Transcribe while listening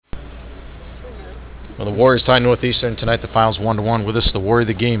Well, the Warriors tie Northeastern tonight. The finals 1-1. With us, the Warrior of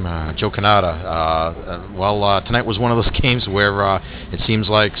the game, Joe Canada. Tonight was one of those games where it seems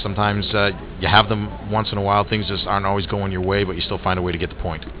like sometimes you have them once in a while. Things just aren't always going your way, but you still find a way to get the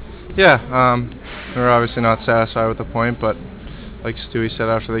point. Yeah, we're obviously not satisfied with the point, but like Stewie said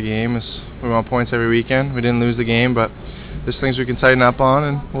after the game, is we want points every weekend. We didn't lose the game, but there's things we can tighten up on,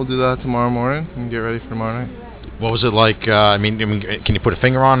 and we'll do that tomorrow morning and get ready for tomorrow night. What was it like? Can you put a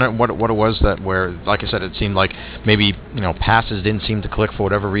finger on it? What it was that where, like I said, it seemed like maybe passes didn't seem to click for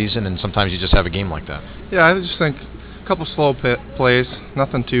whatever reason, and sometimes you just have a game like that. Yeah, I just think a couple slow plays,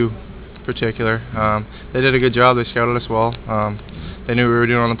 nothing too particular. They did a good job. They scouted us well. They knew what we were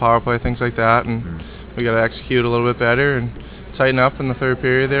doing on the power play, things like that, and we got to execute a little bit better and tighten up in the third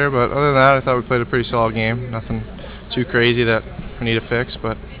period there. But other than that, I thought we played a pretty solid game. Nothing too crazy that we need to fix,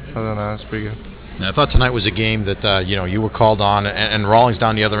 but other than that, it's pretty good. Now, I thought tonight was a game that you were called on, and Rawlings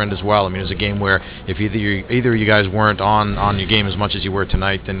down the other end as well. I mean, it was a game where if either of you guys weren't on your game as much as you were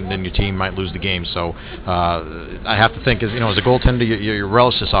tonight, then your team might lose the game. So I have to think, as a goaltender, you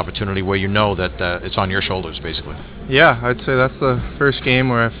relish this opportunity where you know that it's on your shoulders, basically. Yeah, I'd say that's the first game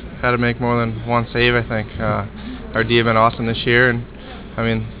where I've had to make more than one save. I think our D have been awesome this year, and I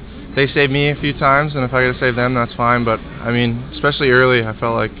mean, they saved me a few times, and if I got to save them, that's fine. But I mean, especially early, I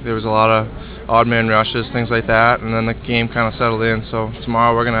felt like there was a lot of odd man rushes, things like that, and then the game kind of settled in. So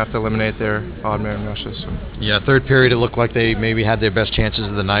tomorrow we're going to have to eliminate their odd man rushes. So. Yeah, third period it looked like they maybe had their best chances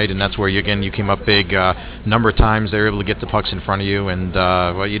of the night, and that's where you came up big. Number of times they were able to get the pucks in front of you, and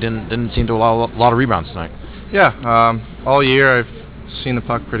you didn't seem to allow a lot of rebounds tonight. Yeah, all year I've seen the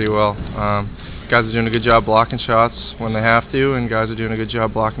puck pretty well. Guys are doing a good job blocking shots when they have to, and guys are doing a good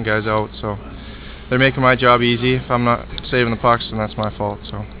job blocking guys out. So they're making my job easy. If I'm not saving the pucks, then that's my fault.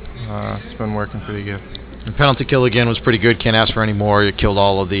 So it's been working pretty good. And penalty kill again was pretty good. Can't ask for any more. You killed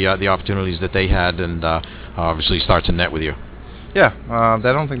all of the opportunities that they had, and obviously starts a net with you. Yeah, I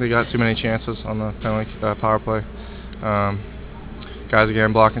don't think they got too many chances on the penalty power play. Guys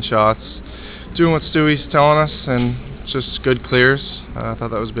again blocking shots, doing what Stewie's telling us, and just good clears. I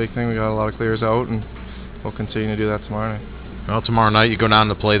thought that was a big thing. We got a lot of clears out, and we'll continue to do that tomorrow night. Well, tomorrow night you go down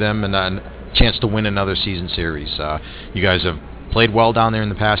to play them, and a chance to win another season series. You guys have played well down there in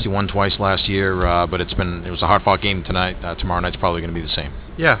the past. You won twice last year, but it was a hard-fought game tonight. Tomorrow night's probably going to be the same.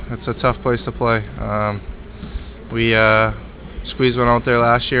 Yeah, it's a tough place to play. We squeezed one out there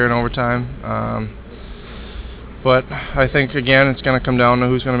last year in overtime. But I think, again, it's going to come down to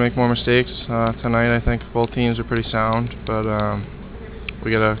who's going to make more mistakes. Tonight, I think both teams are pretty sound, but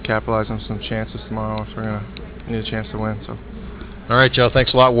we got to capitalize on some chances tomorrow if we're going to need a chance to win. So. All right, Joe.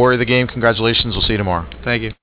 Thanks a lot. Warrior of the game. Congratulations. We'll see you tomorrow. Thank you.